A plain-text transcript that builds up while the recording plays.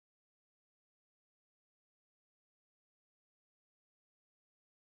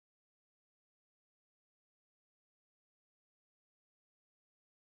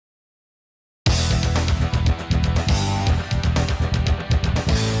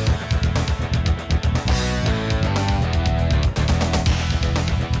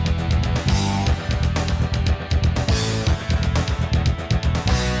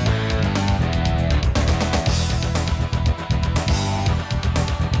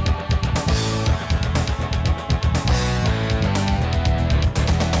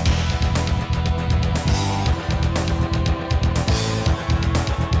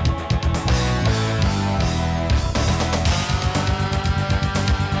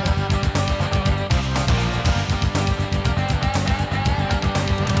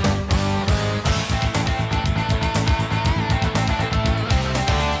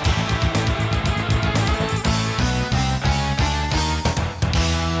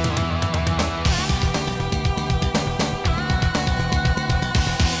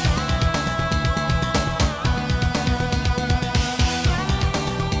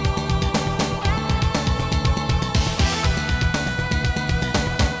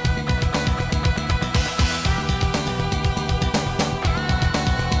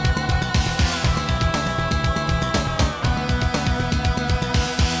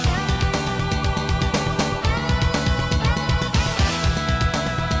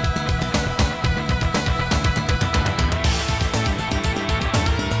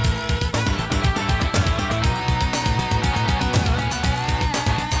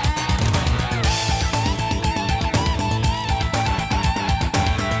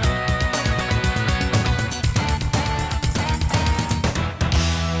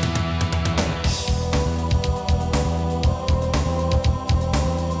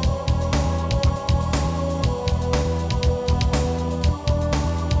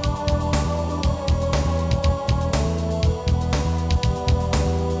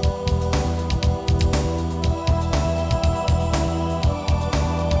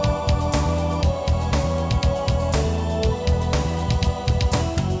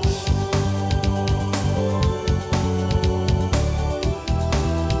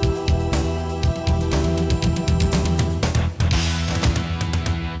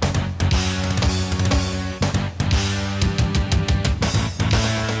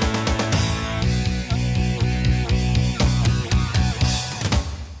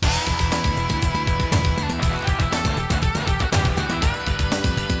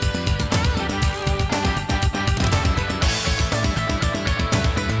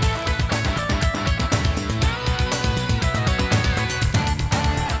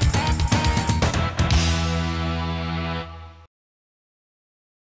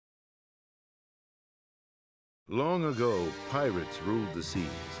Long ago, pirates ruled the seas,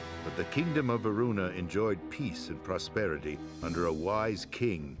 but the kingdom of Varuna enjoyed peace and prosperity under a wise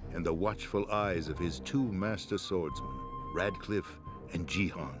king and the watchful eyes of his two master swordsmen, Radcliffe and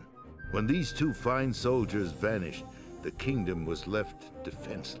Jihan. When these two fine soldiers vanished, the kingdom was left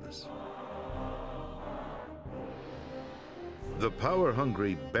defenseless. The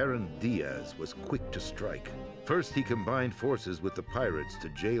power-hungry Baron Diaz was quick to strike. First, he combined forces with the pirates to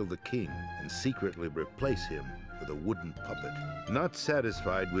jail the king and secretly replace him with a wooden puppet. Not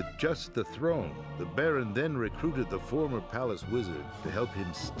satisfied with just the throne, the Baron then recruited the former palace wizard to help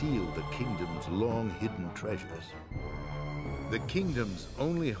him steal the kingdom's long-hidden treasures. The kingdom's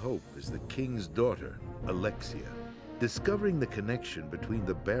only hope is the king's daughter, Alexia. Discovering the connection between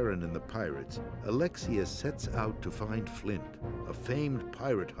the Baron and the pirates, Alexia sets out to find Flint, a famed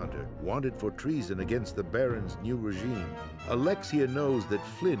pirate hunter wanted for treason against the Baron's new regime. Alexia knows that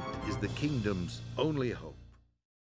Flint is the kingdom's only hope.